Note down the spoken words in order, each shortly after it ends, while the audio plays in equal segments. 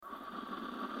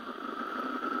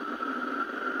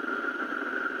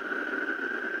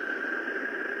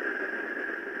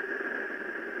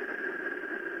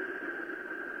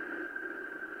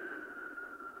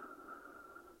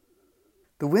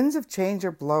The winds of change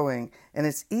are blowing, and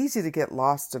it's easy to get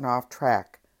lost and off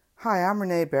track. Hi, I'm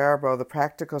Renee Baribeau, the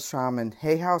practical shaman,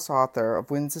 Hay House author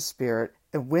of Winds of Spirit,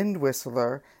 a wind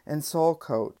whistler, and soul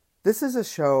coach. This is a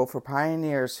show for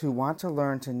pioneers who want to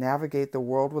learn to navigate the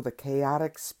world with a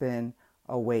chaotic spin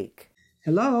awake.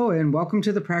 Hello, and welcome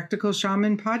to the Practical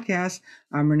Shaman podcast.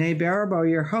 I'm Renee Baribeau,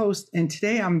 your host, and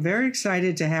today I'm very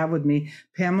excited to have with me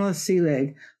Pamela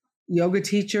Seeling, yoga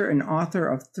teacher and author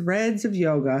of Threads of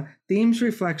Yoga, Themes,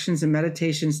 Reflections, and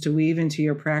Meditations to Weave into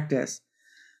Your Practice.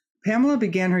 Pamela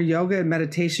began her yoga and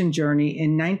meditation journey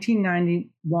in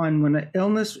 1991 when an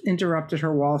illness interrupted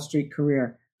her Wall Street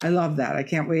career. I love that. I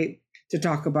can't wait to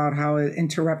talk about how it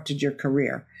interrupted your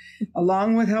career.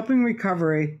 Along with helping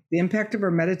recovery, the impact of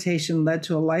her meditation led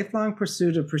to a lifelong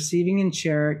pursuit of perceiving and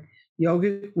sharing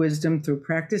yogic wisdom through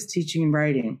practice, teaching, and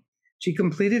writing. She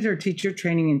completed her teacher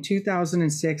training in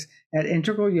 2006 at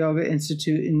Integral Yoga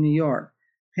Institute in New York.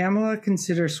 Pamela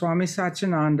considers Swami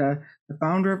Satyananda, the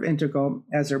founder of Integral,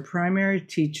 as her primary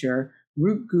teacher,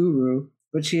 root guru,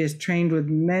 but she has trained with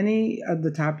many of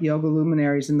the top yoga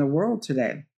luminaries in the world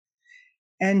today.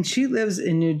 And she lives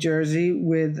in New Jersey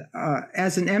with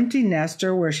as an empty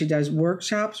nester where she does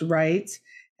workshops, writes,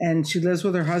 and she lives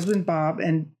with her husband, Bob,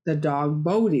 and the dog,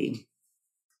 Bodhi.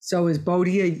 So is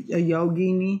Bodhi a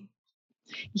yogini?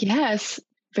 Yes,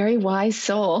 very wise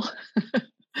soul.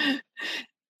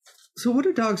 So what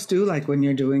do dogs do like when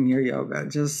you're doing your yoga?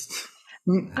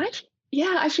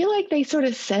 I feel like they sort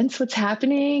of sense what's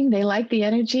happening. They like the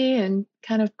energy and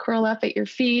kind of curl up at your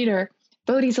feet. Or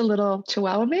Bodhi's a little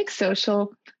Chihuahua mix, so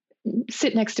she'll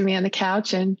sit next to me on the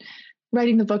couch. And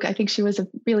writing the book, I think she was a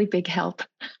really big help.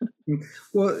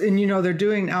 Well, and they're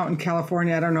doing out in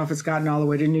California, I don't know if it's gotten all the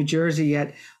way to New Jersey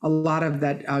yet, a lot of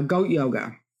that goat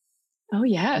yoga. Oh,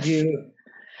 yes.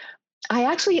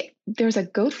 There's a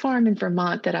goat farm in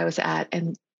Vermont that I was at,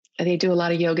 and they do a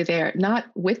lot of yoga there, not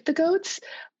with the goats,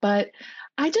 but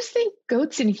I just think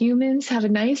goats and humans have a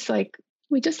nice,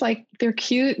 they're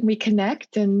cute and we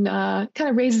connect and kind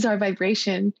of raises our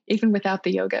vibration even without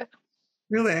the yoga.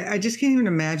 Really, I just can't even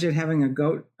imagine having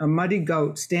a muddy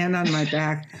goat stand on my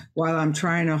back while I'm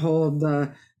trying to hold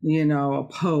a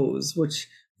pose, which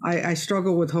I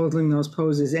struggle with holding those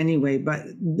poses anyway, but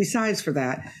besides for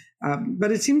that,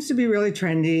 but it seems to be really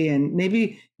trendy, and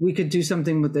maybe we could do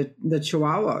something with the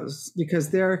Chihuahuas because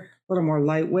they're a little more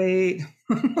lightweight.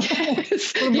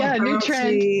 Yes. Yeah, a new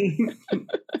trend.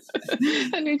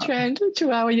 A new trend,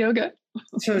 Chihuahua yoga.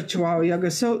 So Chihuahua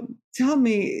yoga. So tell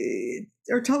me,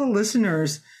 or tell the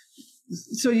listeners,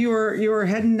 so you were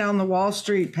heading down the Wall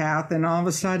Street path, and all of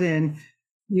a sudden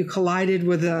you collided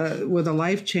with a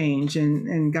life change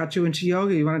and got you into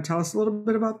yoga. You want to tell us a little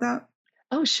bit about that?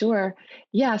 Oh, sure.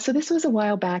 Yeah. So this was a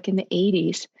while back in the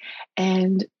 80s,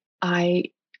 and I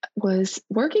was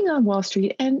working on Wall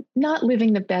Street and not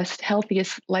living the best,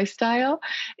 healthiest lifestyle.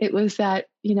 It was that,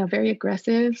 very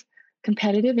aggressive,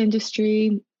 competitive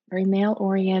industry, very male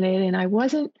oriented. And I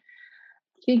wasn't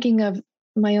thinking of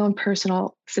my own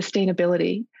personal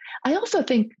sustainability. I also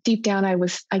think deep down, I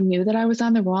knew that I was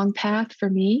on the wrong path for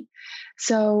me.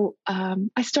 So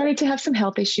I started to have some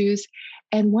health issues.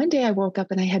 And one day I woke up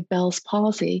and I had Bell's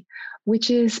palsy, which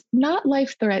is not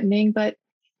life-threatening, but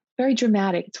very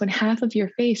dramatic. It's when half of your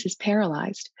face is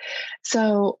paralyzed.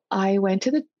 So I went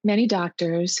to the many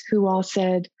doctors who all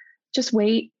said, just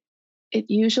wait. It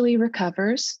usually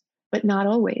recovers, but not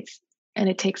always. And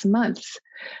it takes months.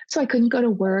 So I couldn't go to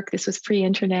work. This was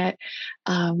pre-internet.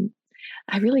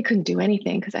 I really couldn't do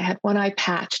anything because I had one eye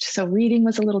patched. So reading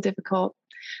was a little difficult.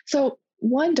 So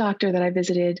one doctor that I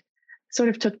visited sort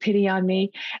of took pity on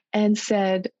me and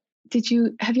said,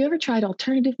 have you ever tried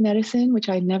alternative medicine, which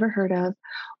I'd never heard of,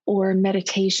 or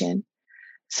meditation?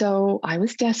 So I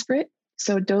was desperate.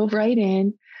 So dove right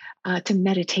in to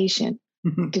meditation.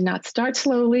 Did not start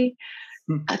slowly.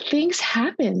 Things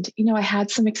happened. I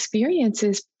had some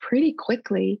experiences pretty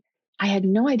quickly. I had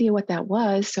no idea what that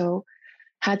was. So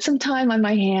had some time on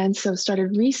my hands. So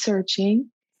started researching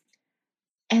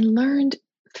and learned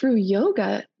through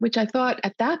yoga, which I thought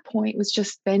at that point was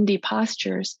just bendy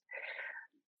postures.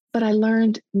 But I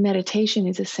learned meditation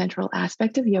is a central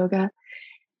aspect of yoga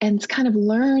and kind of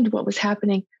learned what was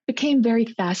happening, became very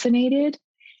fascinated.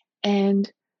 And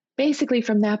basically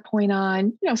from that point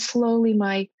on, slowly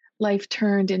my life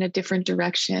turned in a different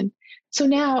direction. So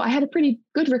now I had a pretty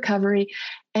good recovery.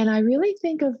 And I really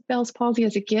think of Bell's palsy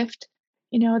as a gift,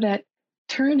 that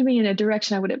turned me in a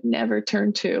direction I would have never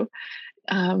turned to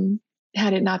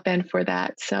had it not been for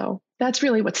that. So that's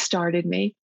really what started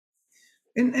me.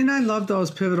 And I love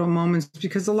those pivotal moments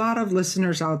because a lot of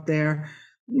listeners out there,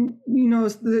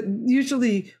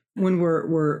 usually when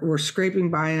we're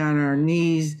scraping by on our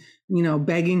knees,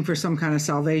 begging for some kind of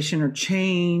salvation or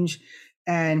change.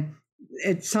 And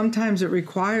sometimes it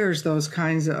requires those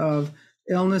kinds of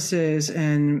illnesses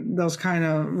and those kind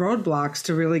of roadblocks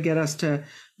to really get us to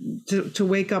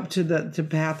wake up to the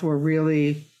path we're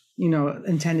really,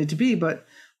 intended to be. But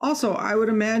also, I would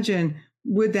imagine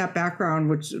with that background,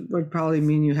 which would probably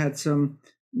mean you had some,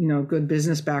 good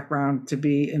business background to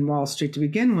be in Wall Street to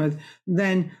begin with,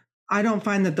 then I don't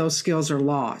find that those skills are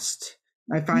lost.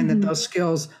 I find that those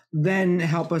skills then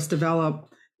help us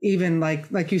develop, even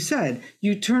like you said,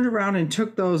 you turned around and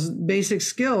took those basic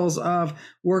skills of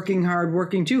working hard,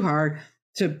 working too hard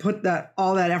to put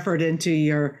all that effort into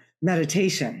your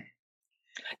meditation.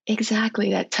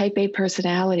 Exactly. That type A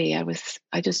personality.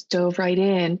 I just dove right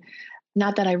in.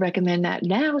 Not that I recommend that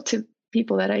now to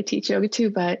people that I teach yoga to,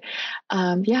 but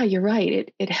yeah, you're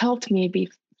right. It helped me be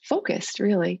focused,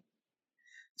 really.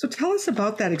 So tell us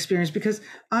about that experience, because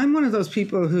I'm one of those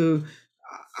people who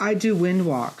I do wind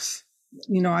walks.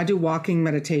 I do walking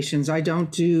meditations. I don't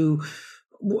do,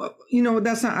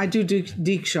 I do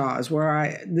dikshaws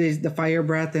where the fire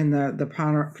breath and the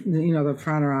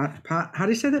pranayama, how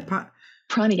do you say that?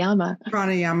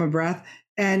 Pranayama breath.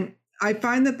 And I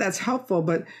find that that's helpful.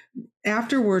 But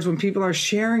afterwards, when people are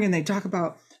sharing and they talk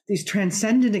about these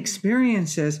transcendent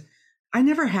experiences, I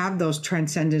never have those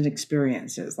transcendent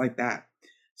experiences like that.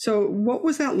 So what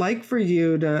was that like for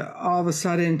you to all of a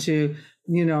sudden to,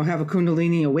 have a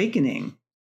Kundalini awakening?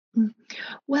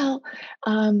 Well,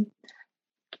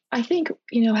 I think,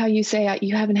 how you say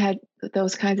you haven't had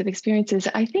those kinds of experiences.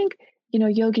 I think,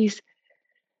 yogis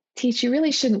teach you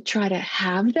really shouldn't try to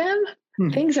have them.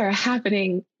 Things are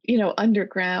happening,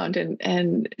 underground.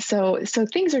 And so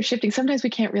things are shifting. Sometimes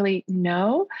we can't really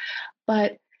know.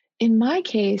 But in my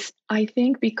case, I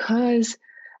think because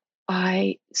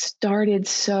I started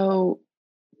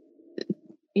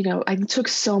I took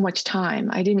so much time.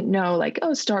 I didn't know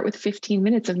start with 15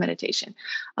 minutes of meditation.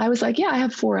 I was like, yeah, I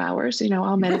have 4 hours,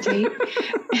 I'll meditate.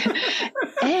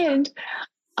 And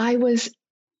I was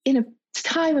in a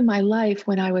time in my life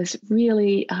when I was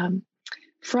really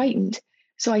frightened.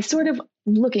 So I sort of,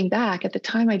 looking back at the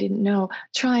time, I didn't know,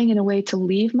 trying in a way to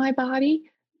leave my body.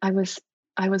 I was,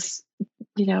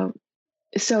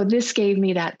 so this gave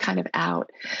me that kind of out.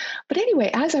 But anyway,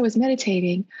 as I was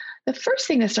meditating, the first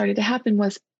thing that started to happen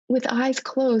was with eyes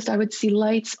closed, I would see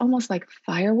lights almost like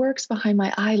fireworks behind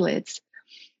my eyelids.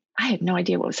 I had no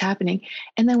idea what was happening.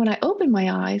 And then when I opened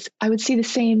my eyes, I would see the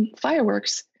same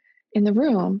fireworks in the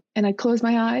room, and I'd close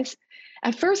my eyes.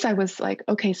 At first I was like,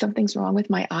 okay, something's wrong with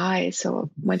my eyes.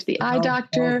 So I went to the eye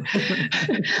doctor.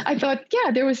 I thought,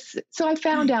 so I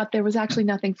found out there was actually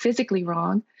nothing physically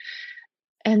wrong.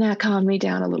 And that calmed me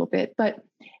down a little bit. But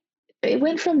it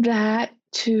went from that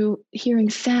to hearing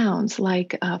sounds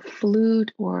like a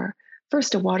flute, or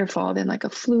first a waterfall, then like a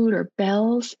flute or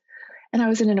bells. And I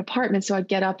was in an apartment, so I'd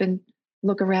get up and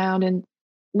look around and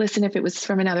listen if it was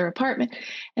from another apartment.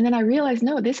 And then I realized,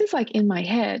 no, this is like in my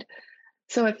head.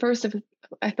 So at first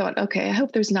I thought, okay, I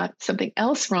hope there's not something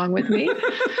else wrong with me.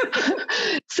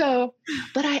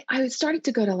 But I started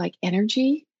to go to like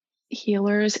energy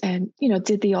healers and,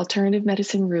 did the alternative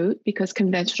medicine route, because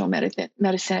conventional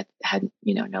medicine had,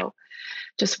 no,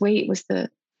 just wait was the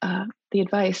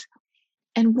advice.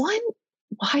 And one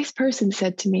wise person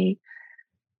said to me,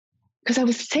 because I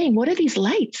was saying, what are these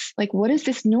lights? Like, what is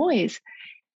this noise?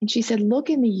 And she said, look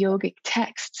in the yogic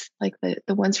texts, like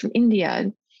the ones from India.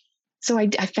 And so I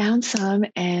found some,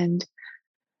 and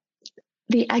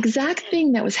the exact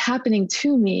thing that was happening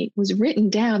to me was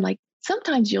written down, like,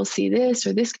 sometimes you'll see this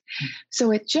or this.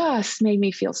 So it just made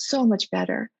me feel so much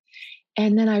better.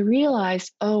 And then I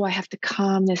realized, I have to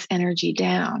calm this energy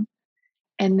down,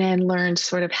 and then learned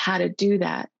sort of how to do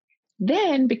that.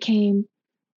 Then became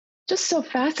just so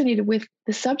fascinated with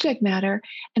the subject matter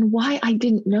and why I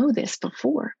didn't know this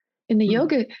before. In the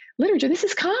yoga literature, this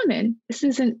is common. This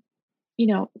isn't,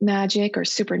 magic or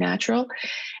supernatural.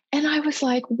 And I was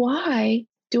like, why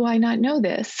do I not know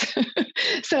this?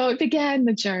 So it began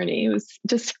the journey. It was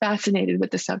just fascinated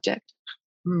with the subject.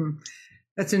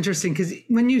 That's interesting, because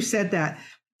when you said that,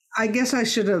 I guess I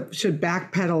should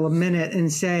backpedal a minute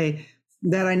and say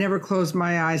that I never closed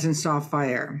my eyes and saw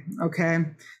fire. Okay.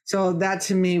 So that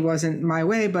to me wasn't my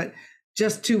way, but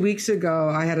just 2 weeks ago,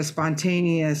 I had a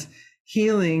spontaneous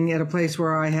healing at a place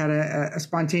where I had a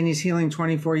spontaneous healing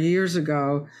 24 years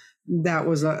ago. That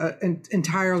was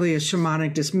entirely a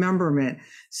shamanic dismemberment.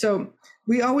 So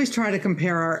we always try to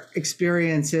compare our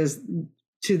experiences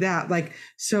to that. Like,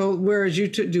 so whereas you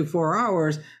do 4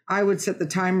 hours, I would set the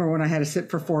timer when I had to sit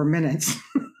for 4 minutes.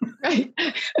 Right.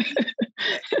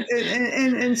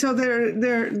 and so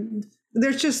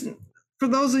there's just, for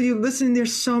those of you listening,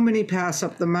 there's so many paths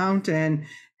up the mountain,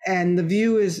 and the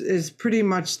view is pretty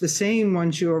much the same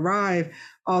once you arrive.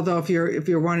 Although if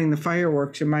you're wanting the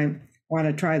fireworks, you might want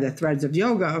to try the threads of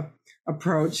yoga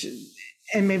approach,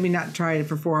 and maybe not try it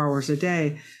for 4 hours a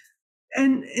day.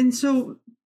 And so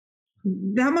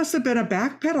that must have been a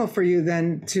backpedal for you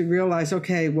then to realize,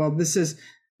 okay, well, this is,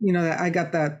 I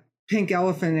got that pink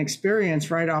elephant experience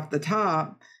right off the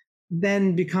top,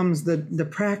 then becomes the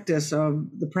practice of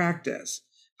the practice.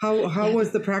 How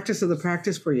was the practice of the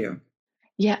practice for you?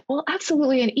 Yeah, well,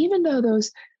 absolutely. And even though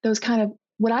those kind of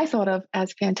what I thought of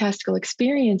as fantastical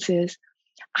experiences,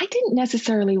 I didn't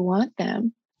necessarily want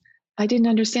them. I didn't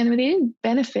understand them. They didn't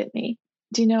benefit me.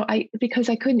 Because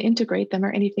I couldn't integrate them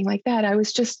or anything like that. I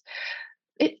was just,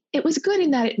 it was good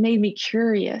in that it made me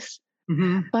curious.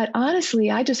 Mm-hmm. But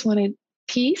honestly, I just wanted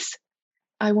peace.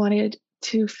 I wanted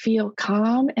to feel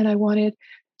calm, and I wanted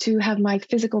to have my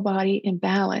physical body in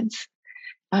balance.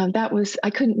 I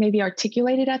couldn't maybe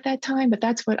articulate it at that time, but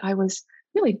that's what I was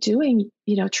really doing,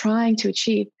 trying to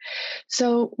achieve.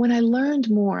 So when I learned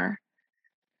more,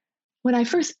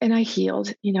 and I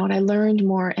healed, and I learned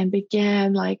more and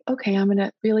began like, okay, I'm going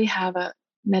to really have a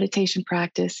meditation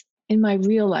practice in my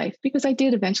real life, because I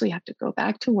did eventually have to go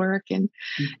back to work and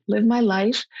live my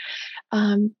life.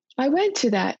 I went to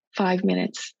that 5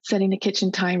 minutes, setting the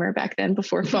kitchen timer back then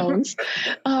before phones,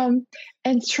 and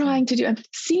I'm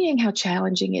seeing how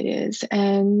challenging it is,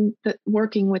 and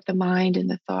working with the mind and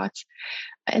the thoughts.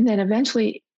 And then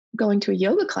eventually going to a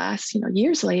yoga class,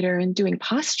 years later, and doing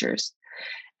postures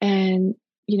and,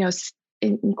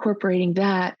 incorporating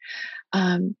that.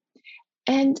 And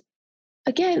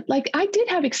again, like I did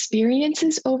have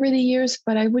experiences over the years,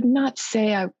 but I would not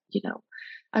say I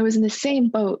was in the same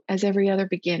boat as every other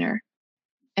beginner.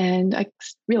 And I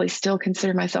really still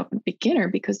consider myself a beginner,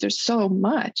 because there's so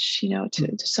much,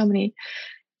 to so many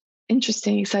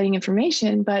interesting, exciting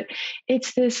information. But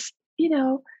it's this,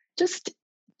 just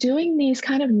doing these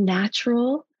kind of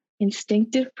natural,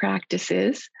 instinctive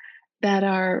practices that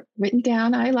are written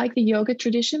down. I like the yoga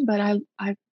tradition, but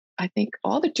I think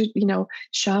all the,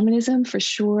 shamanism for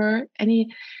sure, any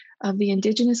of the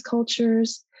indigenous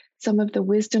cultures, some of the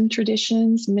wisdom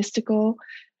traditions, mystical,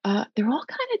 they're all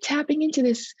kind of tapping into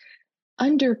this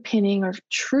underpinning of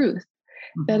truth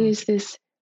that is this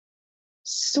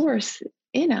source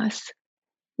in us,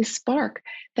 this spark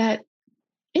that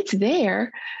it's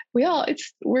there.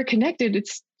 We're connected.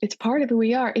 It's part of who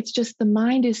we are. It's just the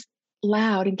mind is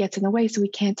loud and gets in the way, so we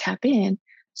can't tap in.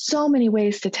 So many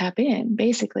ways to tap in.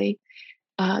 Basically,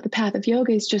 the path of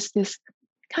yoga is just this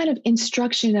kind of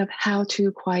instruction of how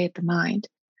to quiet the mind.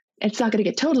 It's not going to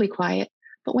get totally quiet,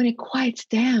 but when it quiets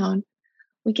down,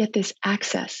 we get this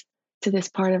access to this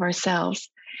part of ourselves.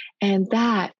 And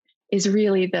that is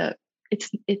really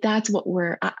that's what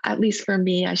we're, at least for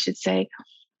me, I should say,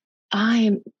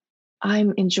 I'm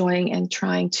enjoying and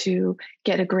trying to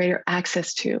get a greater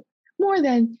access to, more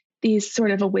than these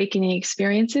sort of awakening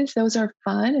experiences. Those are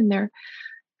fun, and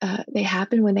they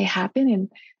happen when they happen. And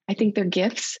I think they're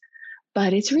gifts,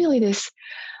 but it's really this,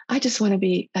 I just want to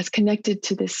be as connected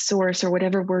to this source, or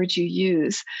whatever word you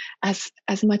use, as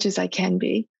much as I can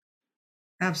be.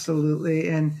 Absolutely.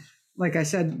 And like I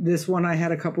said, this one I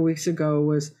had a couple weeks ago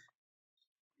was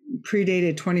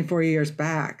predated 24 years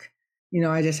back.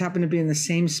 I just happened to be in the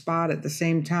same spot at the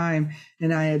same time,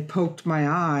 and I had poked my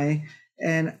eye,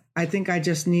 and I think I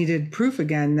just needed proof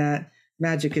again that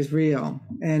magic is real.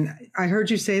 And I heard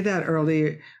you say that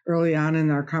early on in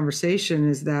our conversation,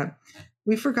 is that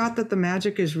we forgot that the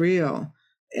magic is real.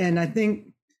 And I think,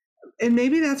 and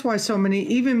maybe that's why so many,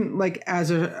 even like as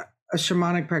a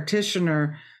shamanic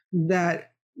practitioner,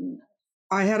 that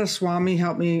I had a Swami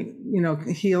help me,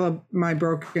 heal my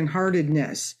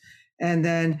brokenheartedness. And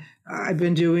then I've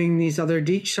been doing these other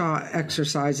Diksha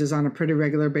exercises on a pretty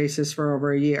regular basis for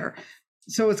over a year.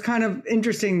 So it's kind of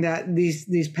interesting that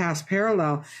these paths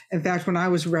parallel. In fact, when I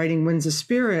was writing Winds of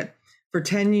Spirit for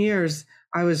 10 years,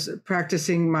 I was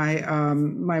practicing my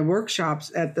my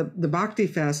workshops at the Bhakti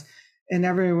Fest, and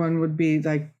everyone would be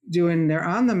like doing their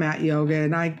on the mat yoga,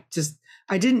 and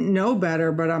I didn't know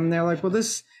better, but I'm there like, well,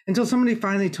 this, until somebody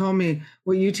finally told me,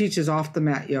 what you teach is off the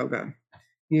mat yoga,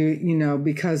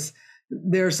 because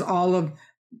there's all of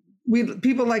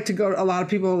people like to go. A lot of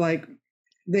people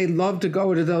they love to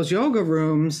go to those yoga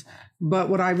rooms. But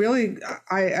what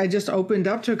I just opened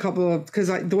up to a couple of, because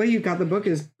the way you've got the book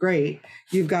is great.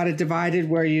 You've got it divided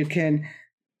where you can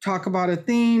talk about a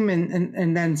theme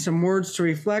and then some words to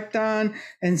reflect on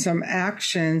and some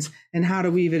actions and how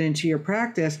to weave it into your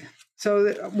practice.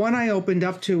 So one I opened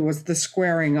up to was the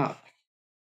squaring up.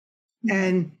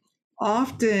 And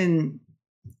often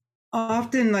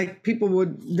like people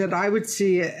that I would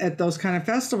see at those kind of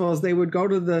festivals, they would go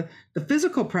to the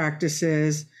physical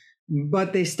practices,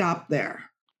 but they stopped there.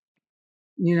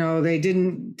 They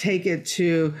didn't take it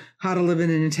to how to live in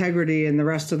integrity in the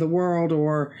rest of the world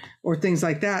or things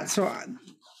like that.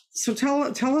 So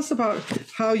tell us about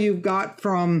how you got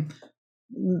from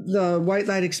the white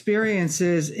light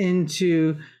experiences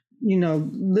into,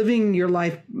 living your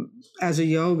life as a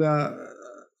yoga.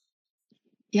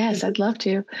 Yes, I'd love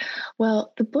to.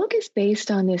 Well, the book is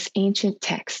based on this ancient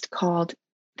text called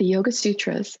the Yoga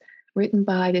Sutras, written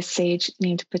by this sage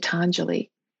named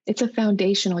Patanjali. It's a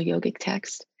foundational yogic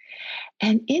text.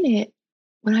 And in it,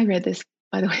 when I read this,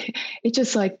 by the way, it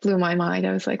just like blew my mind.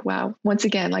 I was like, wow, once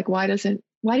again, like, why didn't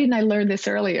I learn this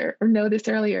earlier or know this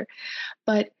earlier?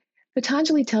 But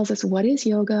Patanjali tells us what is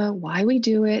yoga, why we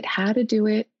do it, how to do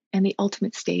it, and the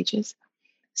ultimate stages.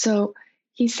 So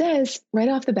he says right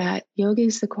off the bat, yoga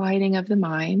is the quieting of the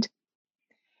mind.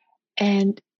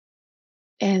 And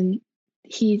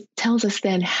he tells us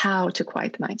then how to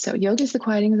quiet the mind. So yoga is the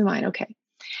quieting of the mind. Okay.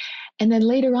 And then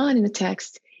later on in the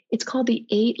text, it's called the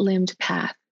 8-limbed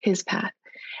path, his path.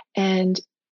 And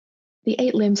the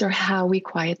 8 limbs are how we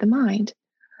quiet the mind.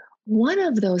 One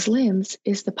of those limbs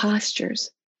is the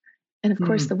postures. And of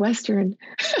course, the Western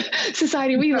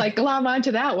society, we like glom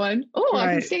onto that one. Oh, right.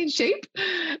 I can stay in shape.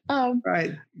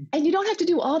 Right. And you don't have to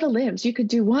do all the limbs. You could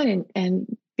do one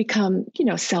and become,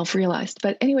 self-realized.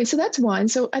 But anyway, so that's one.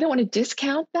 So I don't want to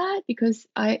discount that because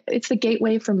it's the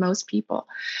gateway for most people.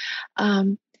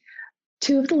 2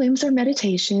 of the limbs are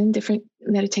meditation, different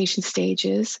meditation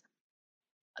stages.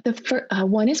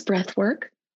 One is breath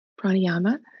work,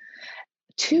 pranayama.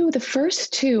 The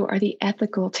first 2 are the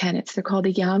ethical tenets. They're called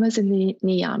the yamas and the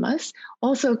niyamas.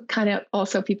 Also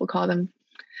people call them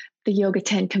the yoga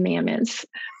 10 commandments,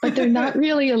 but they're not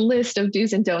really a list of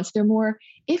do's and don'ts. They're more,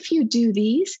 if you do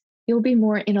these, you'll be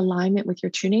more in alignment with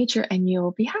your true nature and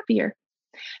you'll be happier.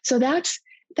 So that's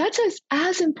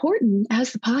as important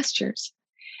as the postures.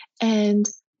 And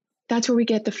that's where we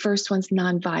get the first ones: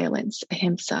 nonviolence,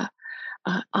 ahimsa,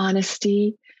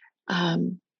 honesty,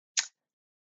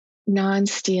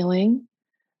 non-stealing.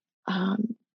 I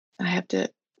have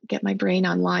to get my brain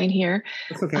online here.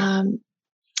 That's okay.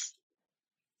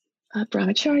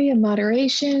 Brahmacharya,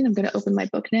 moderation. I'm going to open my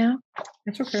book now.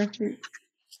 That's okay.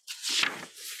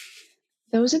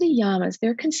 Those are the yamas.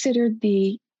 They're considered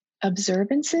the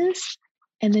observances,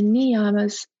 and the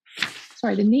niyamas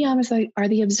are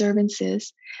the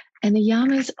observances, and the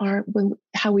yamas are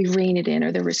how we rein it in,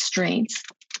 or the restraints.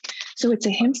 So it's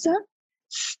ahimsa,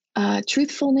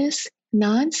 truthfulness,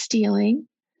 non-stealing.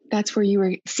 That's where you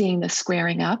were seeing the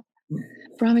squaring up.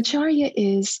 Brahmacharya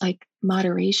is like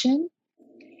moderation,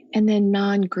 and then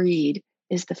non-greed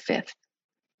is the 5th.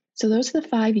 So those are the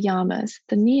 5 yamas.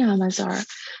 The niyamas are,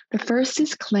 the first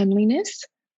is cleanliness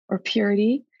or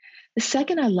purity. The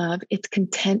second I love, it's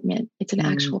contentment. It's an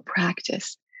actual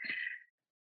practice.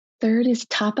 Third is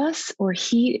tapas, or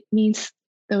heat, means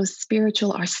those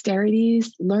spiritual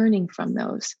austerities, learning from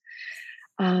those.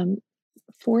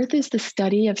 4th is the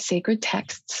study of sacred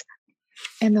texts.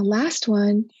 And the last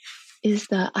one is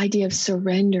the idea of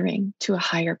surrendering to a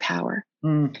higher power.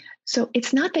 So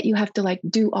it's not that you have to like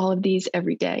do all of these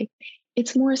every day.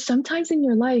 It's more, sometimes in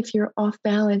your life, you're off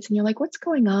balance and you're like, what's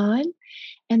going on?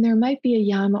 And there might be a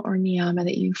yama or niyama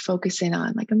that you focus in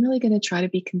on. Like, I'm really going to try to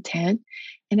be content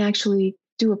and actually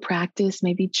do a practice,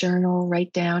 maybe journal,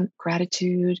 write down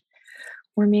gratitude,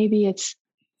 or maybe it's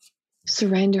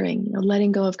surrendering,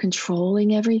 letting go of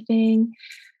controlling everything.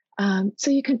 So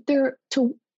you can,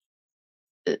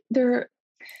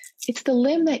 it's the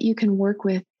limb that you can work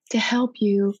with to help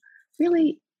you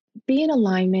really be in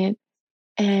alignment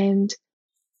and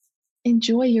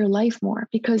enjoy your life more.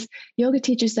 Because yoga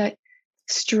teaches that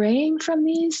straying from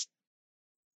these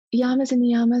yamas and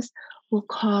niyamas will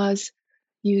cause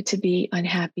you to be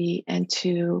unhappy and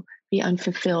to be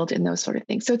unfulfilled and those sort of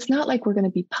things. So it's not like we're going to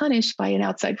be punished by an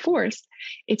outside force.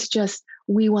 It's just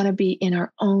we want to be in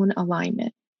our own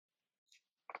alignment.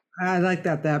 I like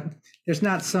that there's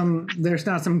not some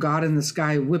God in the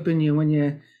sky whipping you when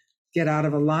you get out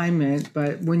of alignment.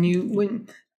 But when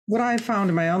what I found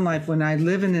in my own life, when I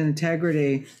live in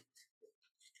integrity,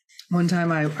 one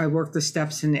time I worked the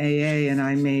steps in AA, and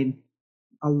I made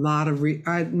a lot of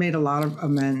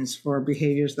amends for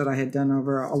behaviors that I had done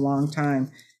over a long time.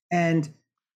 And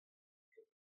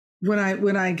when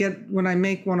I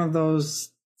make one of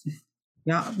those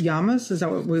yamas, is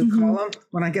that what we call them?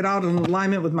 When I get out in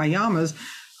alignment with my yamas,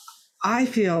 I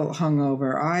feel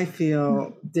hungover. I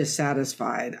feel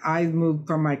dissatisfied. I move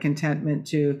from my contentment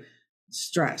to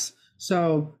stress.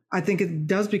 So I think it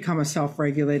does become a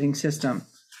self-regulating system.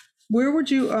 Where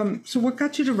would you, so what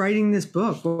got you to writing this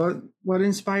book? What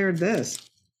inspired this?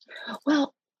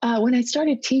 Well, when I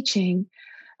started teaching,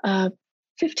 uh,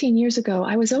 15 years ago,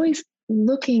 I was always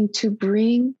looking to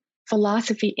bring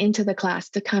philosophy into the class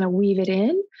to kind of weave it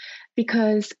in,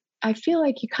 because I feel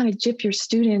like you kind of gyp your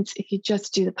students if you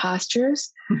just do the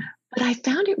postures. But I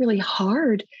found it really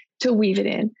hard to weave it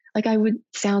in. Like I would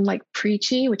sound like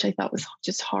preachy, which I thought was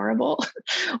just horrible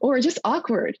or just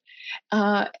awkward.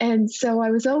 And so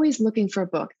I was always looking for a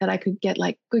book that I could get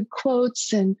like good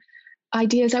quotes and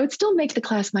ideas. I would still make the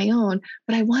class my own,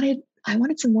 but I wanted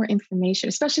some more information,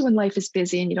 especially when life is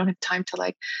busy and you don't have time to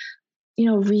like,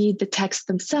 read the text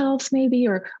themselves maybe,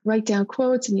 or write down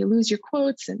quotes and you lose your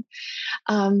quotes. And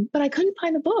but I couldn't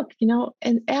find the book,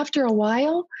 and after a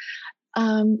while,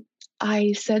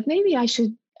 I said maybe I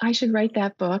should write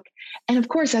that book. And of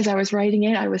course, as I was writing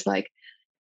it, I was like,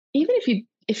 even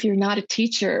if you're not a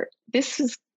teacher, this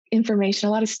is information.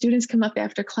 A lot of students come up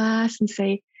after class and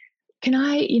say, can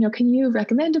you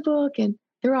recommend a book? And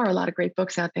there are a lot of great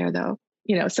books out there though,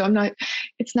 so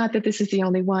it's not that this is the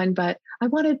only one, but I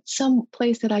wanted some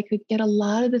place that I could get a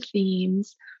lot of the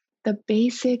themes, the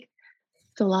basic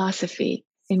philosophy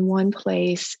in one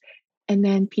place, and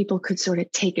then people could sort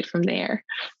of take it from there.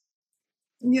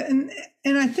 Yeah,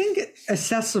 and I think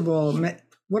accessible.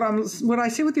 What I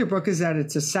see with your book is that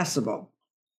it's accessible.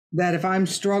 That if I'm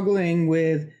struggling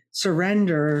with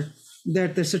surrender,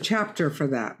 that there's a chapter for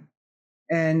that,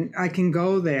 and I can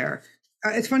go there.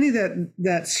 It's funny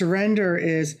that surrender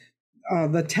is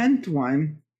the 10th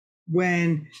one,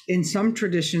 when in some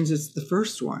traditions it's the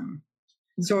first one.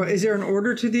 So, is there an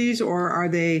order to these, or are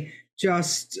they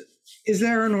just? Is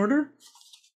there an order?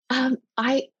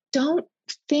 I don't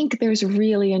think there's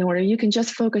really an order. You can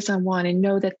just focus on one and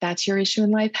know that that's your issue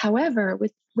in life. However,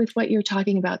 with what you're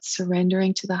talking about,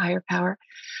 surrendering to the higher power,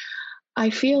 I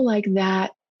feel like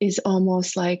that is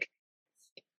almost like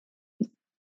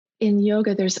in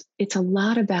yoga, it's a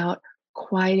lot about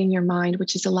quieting your mind,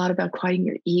 which is a lot about quieting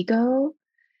your ego,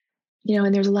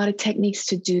 and there's a lot of techniques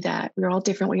to do that. We're all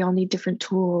different. We all need different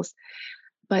tools.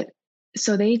 But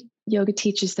so yoga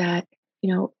teaches that,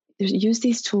 use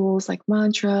these tools like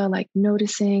mantra, like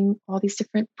noticing all these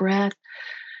different breath.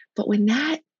 But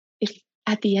if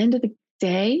at the end of the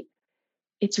day,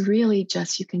 it's really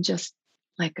just, you can just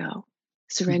let go,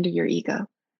 surrender your ego.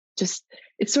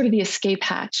 It's sort of the escape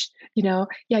hatch, yeah,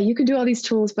 you can do all these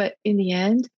tools, but in the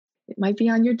end, it might be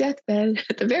on your deathbed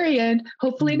at the very end,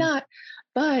 hopefully not,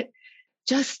 but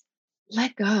just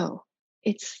let go.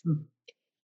 I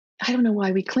don't know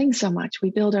why we cling so much.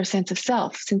 We build our sense of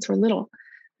self since we're little.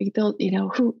 We build,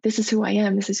 this is who I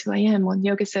am. This is who I am. When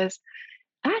yoga says,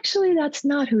 actually, that's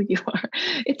not who you are.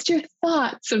 It's your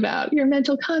thoughts about your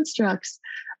mental constructs.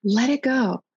 Let it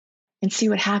go and see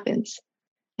what happens.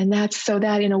 And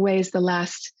that in a way is the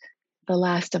last of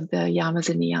the yamas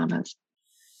and niyamas.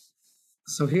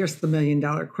 So here's the $1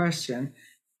 million question.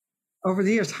 Over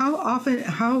the years,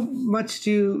 how much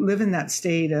do you live in that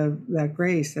state of that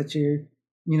grace that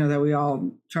that we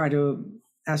all try to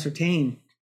ascertain?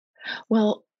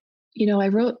 Well, I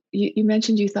wrote, you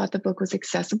mentioned you thought the book was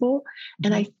accessible. Mm-hmm.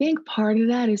 And I think part of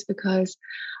that is because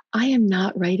I am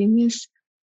not writing this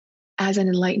as an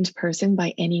enlightened person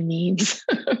by any means.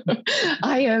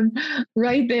 I am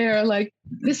right there, like,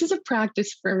 this is a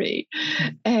practice for me.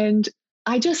 And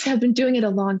I just have been doing it a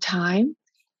long time.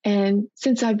 And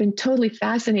since I've been totally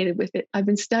fascinated with it, I've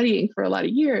been studying for a lot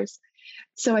of years.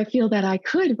 So I feel that I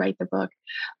could write the book,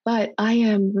 but I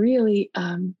am really,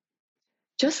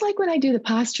 just like when I do the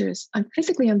postures, I'm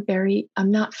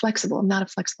not flexible. I'm not a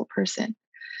flexible person.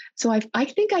 So I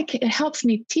think it helps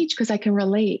me teach because I can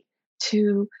relate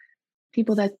to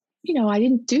people that, I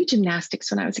didn't do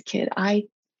gymnastics when I was a kid. I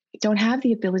don't have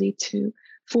the ability to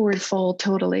forward fold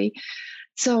totally.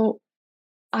 So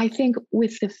I think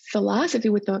with the philosophy,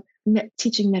 with the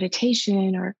teaching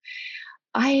meditation,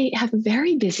 I have a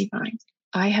very busy mind.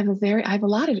 I have a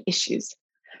lot of issues.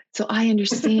 So I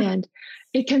understand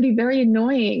it can be very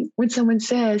annoying when someone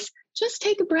says, just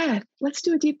take a breath. Let's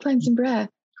do a deep cleansing breath.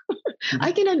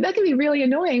 That can be really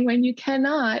annoying when you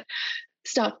cannot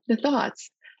stop the thoughts.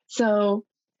 So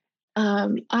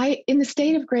in the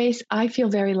state of grace, I feel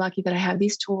very lucky that I have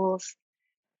these tools.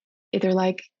 They're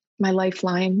like my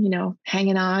lifeline,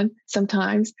 hanging on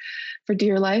sometimes for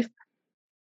dear life.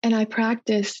 And I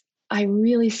practice, I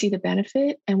really see the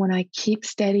benefit. And when I keep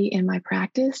steady in my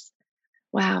practice,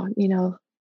 wow,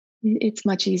 it's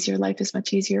much easier. Life is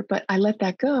much easier, but I let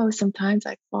that go. Sometimes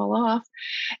I fall off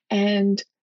and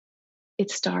it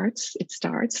starts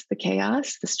the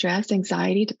chaos, the stress,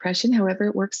 anxiety, depression, however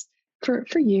it works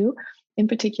for you in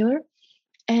particular.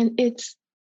 And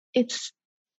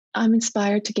I'm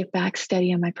inspired to get back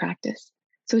steady on my practice.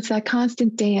 So it's that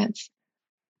constant dance.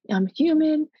 I'm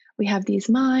human. We have these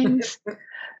minds.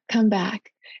 Come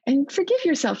back and forgive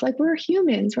yourself. Like, we're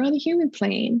humans. We're on the human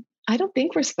plane. I don't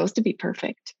think we're supposed to be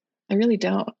perfect. I really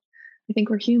don't. I think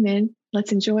we're human.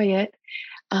 Let's enjoy it.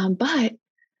 But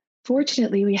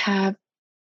fortunately, we have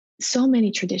so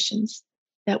many traditions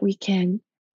that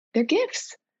they're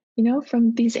gifts,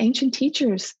 from these ancient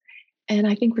teachers. And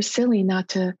I think we're silly not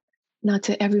to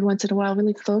every once in a while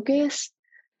really focus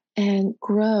and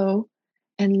grow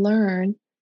and learn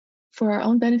for our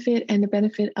own benefit and the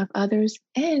benefit of others,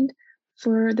 and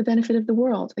for the benefit of the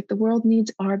world. Like, the world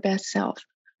needs our best self.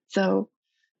 So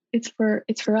it's for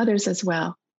others as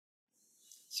well.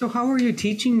 So how are you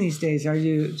teaching these days? Do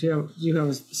you have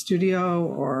a studio,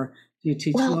 or do you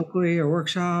teach locally, or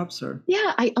workshops, or?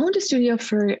 Yeah, I owned a studio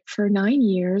for 9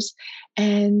 years,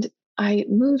 and I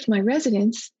moved my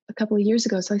residence a couple of years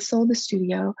ago. So I sold the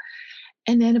studio.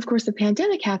 And then, of course, the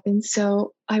pandemic happened.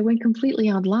 So I went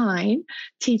completely online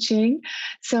teaching.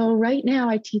 So right now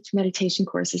I teach meditation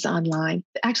courses online,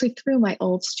 actually through my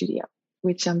old studio,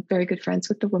 which I'm very good friends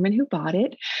with the woman who bought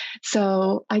it.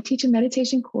 So I teach a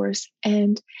meditation course,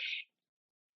 and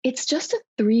it's just a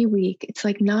 3-week. It's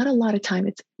like not a lot of time.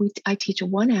 I teach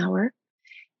 1 hour,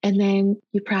 and then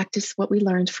you practice what we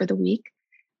learned for the week,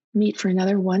 meet for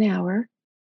another 1 hour,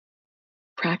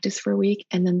 practice for a week,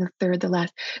 and then the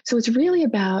last. So it's really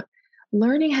about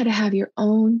learning how to have your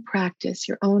own practice,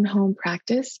 your own home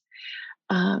practice.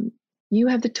 You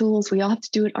have the tools. We all have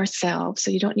to do it ourselves. So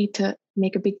you don't need to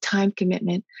make a big time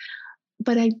commitment.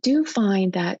 But I do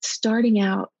find that starting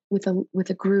out with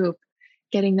a group,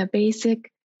 getting the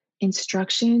basic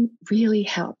instruction really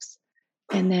helps.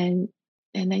 And then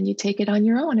you take it on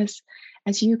your own as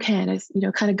you can,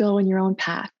 kind of go in your own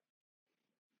path.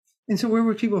 And so where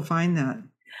would people find that?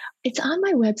 It's on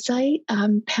my website,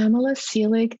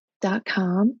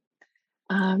 PamelaSeeling.com.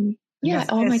 Yeah,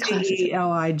 all my classes.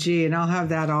 SEELIG, and I'll have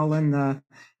that all in the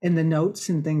notes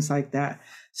and things like that.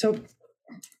 So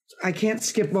I can't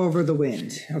skip over the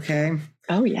wind, okay?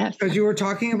 Oh, yes. Because you were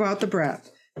talking about the breath.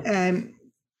 And,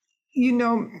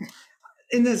 and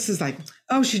this is like,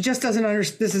 oh, she just doesn't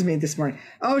understand. This is me this morning.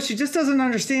 Oh, she just doesn't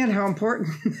understand how important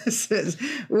this is.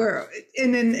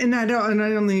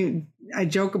 I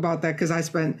joke about that because I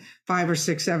spent 5 or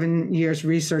 6, 7 years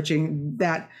researching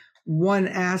that one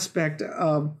aspect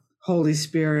of Holy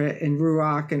Spirit and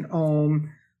Ruach and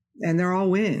Om, and they're all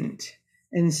wind.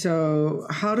 And so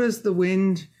how does the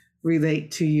wind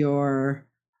relate to your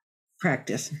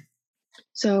practice?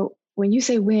 So when you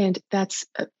say wind, that's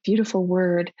a beautiful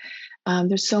word.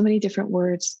 There's so many different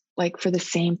words like for the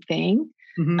same thing.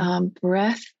 Mm-hmm.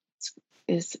 Breath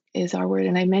is our word.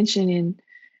 And I mentioned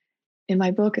in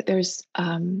my book, there's,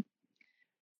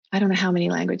 I don't know how many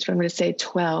languages, but I'm going to say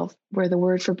 12, where the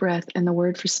word for breath and the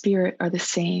word for spirit are the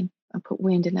same. I'll put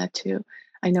wind in that too.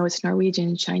 I know it's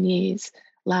Norwegian, Chinese,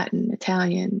 Latin,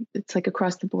 Italian. It's like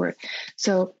across the board.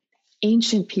 So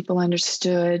ancient people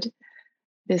understood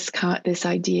this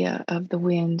idea of the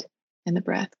wind and the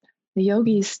breath. The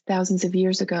yogis thousands of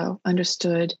years ago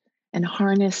understood and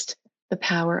harnessed the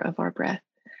power of our breath.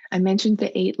 I mentioned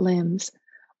the 8 limbs.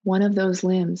 One of those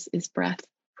limbs is breath,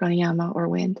 pranayama, or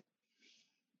wind.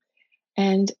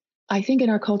 And I think in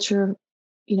our culture,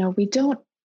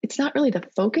 it's not really the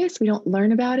focus. We don't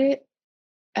learn about it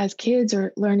as kids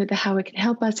or learn how it can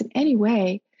help us in any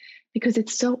way because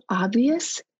it's so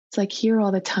obvious. It's like here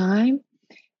all the time.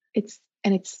 It's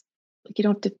like you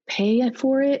don't have to pay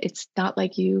for it. It's not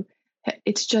like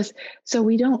it's just, so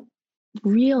we don't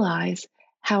realize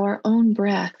how our own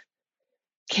breath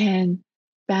can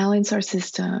balance our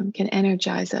system, can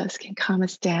energize us, can calm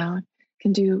us down,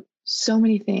 can do so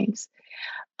many things.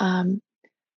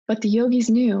 But the yogis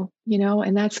knew,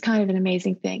 and that's kind of an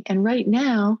amazing thing. And right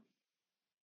now,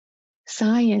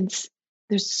 science,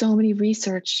 there's so many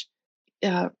research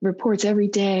reports every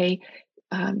day.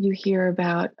 You hear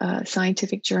about a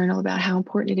scientific journal about how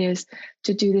important it is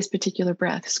to do this particular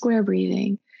breath, square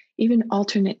breathing, even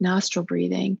alternate nostril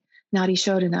breathing, Nadi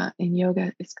Shodhana in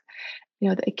yoga.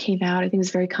 It came out, I think it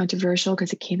was very controversial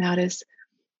because it came out as,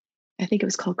 I think it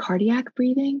was called cardiac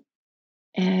breathing.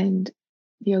 And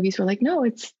the yogis were like, no,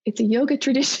 it's a yoga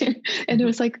tradition. And it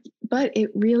was like, but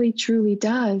it really truly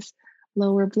does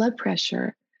lower blood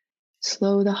pressure,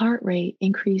 slow the heart rate,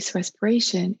 increase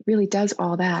respiration. It really does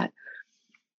all that.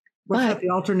 What's that, the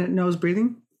alternate nose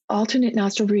breathing? Alternate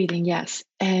nostril breathing, yes.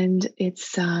 And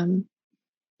it's,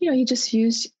 you just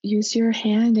use your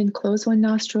hand and close one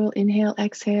nostril, inhale,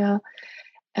 exhale,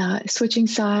 switching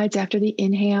sides after the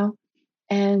inhale.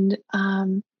 And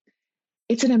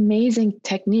it's an amazing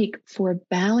technique for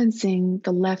balancing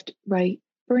the left-right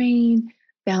brain,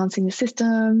 balancing the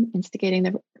system, instigating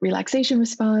the relaxation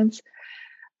response.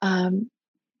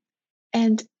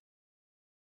 And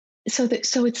so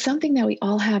it's something that we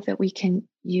all have that we can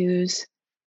use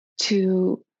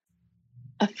to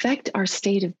affect our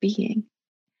state of being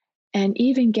and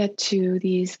even get to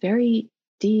these very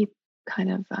deep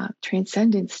kind of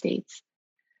transcendent states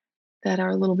that are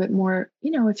a little bit more,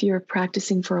 if you're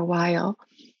practicing for a while.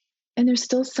 And there's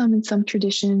still some in some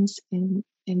traditions in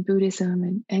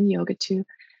Buddhism and yoga too,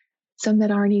 some that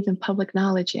aren't even public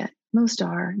knowledge yet. Most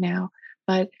are now.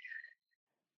 But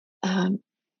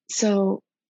so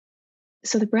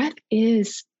the breath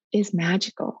is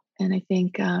magical. And I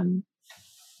think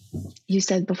you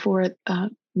said before,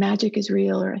 magic is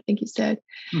real, or I think you said,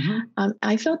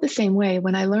 I felt the same way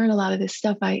when I learned a lot of this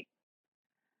stuff.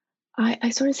 I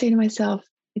sort of say to myself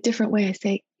a different way. I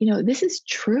say, this is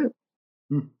true.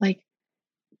 Like,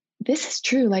 this is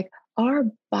true. Like, our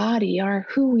body,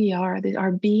 who we are,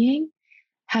 our being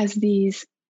has this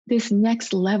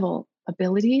next level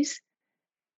abilities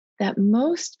that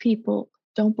most people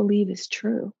don't believe is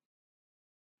true.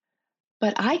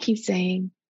 But I keep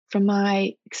saying, from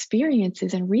my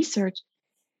experiences and research,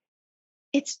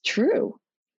 it's true.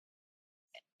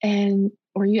 And,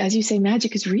 as you say,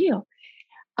 magic is real.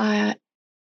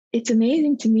 It's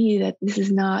amazing to me that this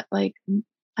is not like,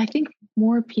 I think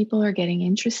more people are getting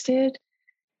interested,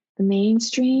 the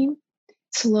mainstream,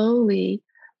 slowly,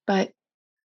 but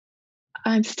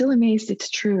I'm still amazed it's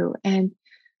true. And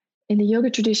in the yoga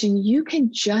tradition, you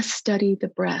can just study the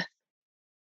breath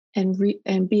and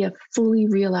be a fully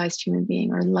realized human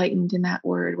being, or enlightened in that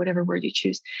word, whatever word you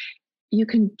choose. You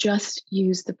can just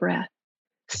use the breath,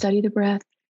 study the breath,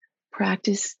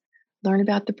 practice, learn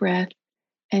about the breath,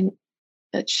 and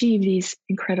achieve these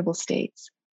incredible states.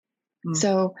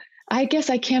 So I guess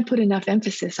I can't put enough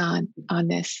emphasis on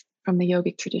this from the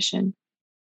yogic tradition.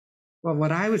 Well,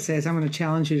 what I would say is I'm going to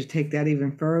challenge you to take that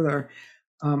even further.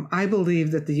 I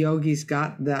believe that the yogis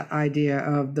got that idea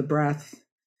of the breath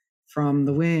from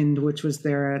the wind, which was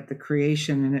there at the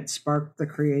creation, and it sparked the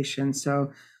creation.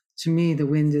 So to me, the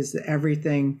wind is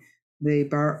everything.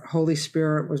 The Holy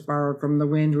Spirit was borrowed from the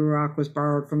wind. Ruach was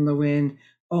borrowed from the wind.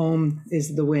 Om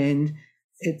is the wind.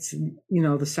 It's,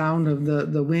 the sound of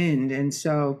the wind. And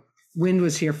so wind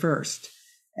was here first.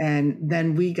 And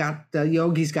then the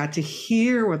yogis got to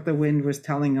hear what the wind was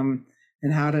telling them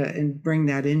and how to bring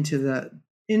that into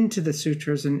the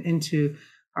sutras and into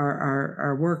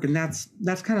our work. And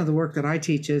that's kind of the work that I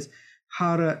teach, is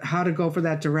how to go for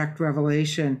that direct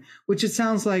revelation, which it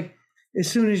sounds like as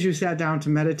soon as you sat down to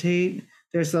meditate,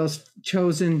 there's those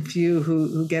chosen few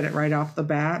who get it right off the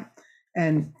bat.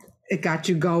 And it got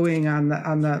you going on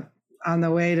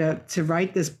the way to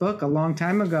write this book a long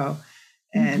time ago.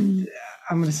 And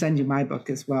I'm going to send you my book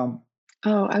as well.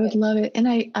 Oh, I would love it. And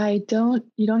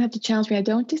you don't have to challenge me. I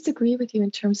don't disagree with you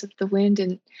in terms of the wind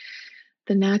and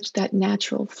that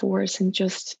natural force, and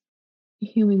just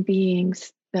human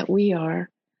beings that we are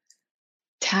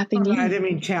tapping in. I didn't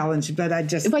mean challenge, but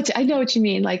I know what you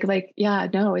mean. Like, yeah,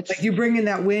 no, it's like you bring in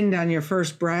that wind on your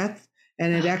first breath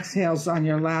and it exhales on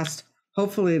your last.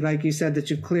 Hopefully, like you said, that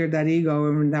you cleared that ego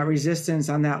and that resistance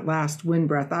on that last wind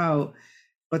breath out.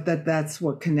 But that's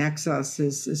what connects us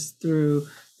is through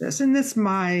this. And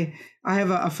I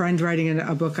have a friend writing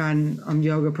a book on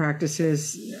yoga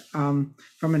practices from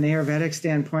an Ayurvedic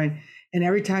standpoint. And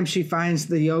every time she finds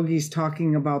the yogis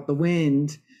talking about the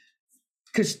wind,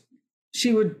 because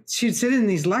she'd sit in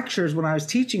these lectures when I was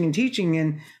teaching,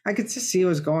 and I could just see what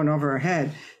was going over her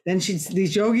head. Then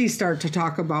these yogis start to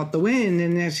talk about the wind,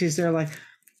 and then she's there like,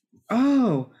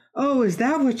 oh, is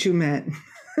that what you meant?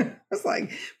 I was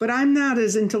like, but I'm not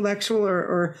as intellectual,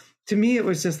 or to me, it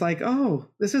was just like, oh,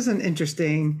 this is an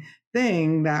interesting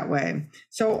thing that way.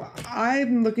 So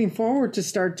I'm looking forward to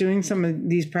start doing some of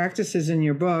these practices in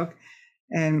your book.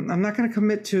 And I'm not going to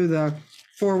commit to the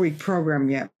 4-week program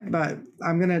yet, but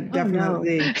I'm going to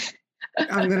definitely,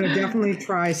 I'm going to definitely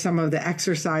try some of the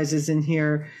exercises in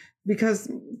here,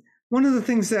 because one of the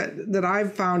things that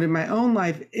I've found in my own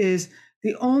life is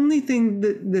the only thing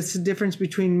that's the difference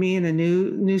between me and a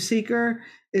new seeker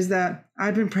is that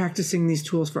I've been practicing these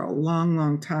tools for a long,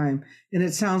 long time. And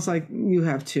it sounds like you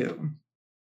have too.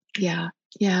 Yeah.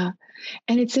 Yeah.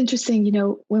 And it's interesting,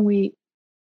 when we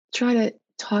try to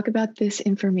talk about this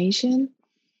information,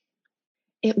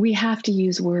 we have to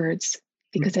use words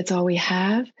because that's all we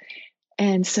have.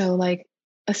 And so like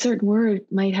a certain word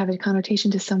might have a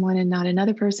connotation to someone and not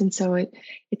another person. So it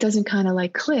doesn't kind of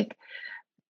like click.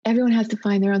 Everyone has to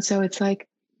find their own. So it's like,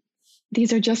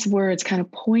 these are just words kind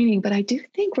of pointing, but I do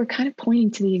think we're kind of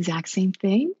pointing to the exact same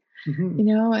thing.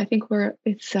 Mm-hmm. I think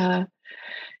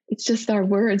it's just our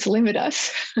words limit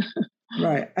us.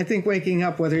 Right. I think waking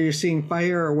up, whether you're seeing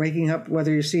fire or waking up,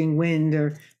 whether you're seeing wind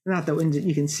or not the wind that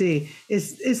you can see,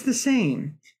 is the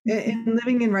same. And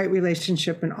living in right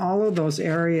relationship in all of those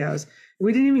areas.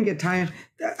 We didn't even get time.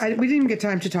 We didn't even get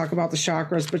time to talk about the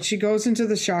chakras, but she goes into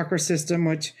the chakra system,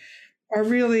 which they're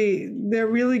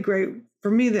really great for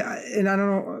me. And I don't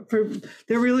know,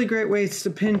 they're really great ways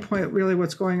to pinpoint really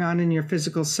what's going on in your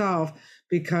physical self,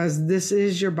 because this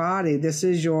is your body. This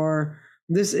is your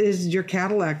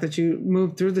Cadillac that you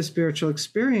move through the spiritual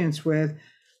experience with.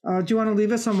 Do you want to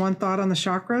leave us on one thought on the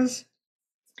chakras?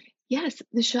 Yes,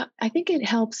 I think it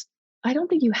helps. I don't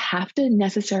think you have to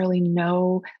necessarily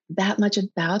know that much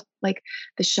about like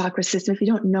the chakra system. If you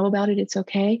don't know about it, it's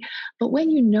okay. But when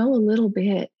you know a little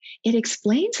bit, it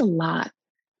explains a lot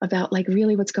about like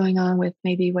really what's going on with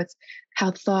maybe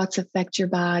how thoughts affect your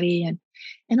body,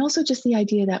 and also just the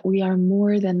idea that we are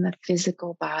more than the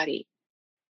physical body.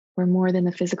 We're more than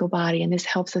the physical body, and this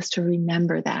helps us to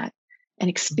remember that and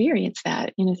experience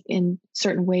that in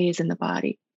certain ways in the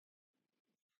body.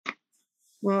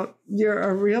 Well, you're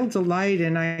a real delight,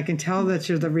 and I can tell that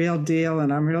you're the real deal.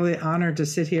 And I'm really honored to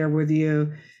sit here with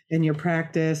you in your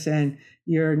practice and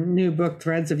your new book,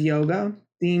 Threads of Yoga,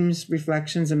 Themes,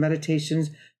 Reflections, and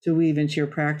Meditations to Weave into Your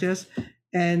Practice.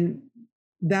 And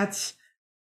is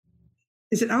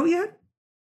it out yet?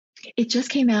 It just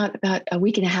came out about a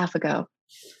week and a half ago.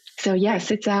 So yes,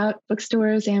 it's out,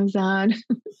 bookstores, Amazon.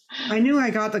 I knew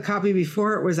I got the copy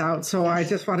before it was out, so I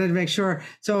just wanted to make sure.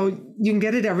 So you can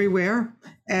get it everywhere.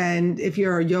 And if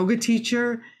you're a yoga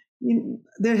teacher,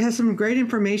 there has some great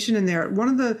information in there.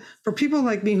 For people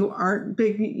like me who aren't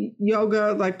big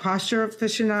yoga, like posture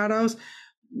aficionados,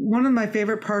 one of my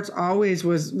favorite parts always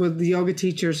was with the yoga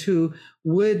teachers who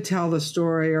would tell the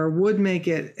story or would make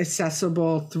it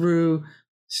accessible through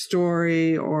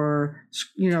story or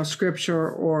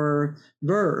scripture or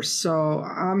verse. So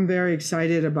I'm very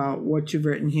excited about what you've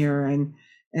written here, and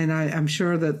I'm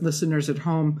sure that listeners at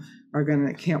home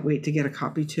can't wait to get a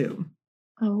copy too.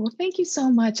 Oh, well, thank you so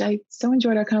much. I so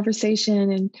enjoyed our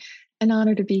conversation, and an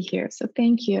honor to be here. So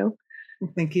thank you.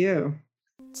 Thank you.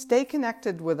 Stay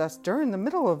connected with us during the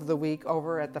middle of the week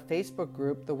over at the Facebook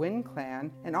group, The Wind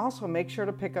Clan, and also make sure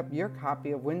to pick up your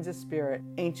copy of Winds of Spirit,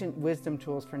 Ancient Wisdom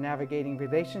Tools for Navigating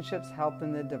Relationships, Health,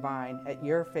 and the Divine at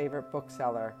your favorite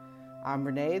bookseller. I'm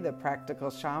Renee, the Practical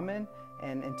Shaman,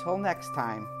 and until next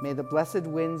time, may the blessed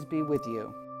winds be with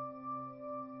you.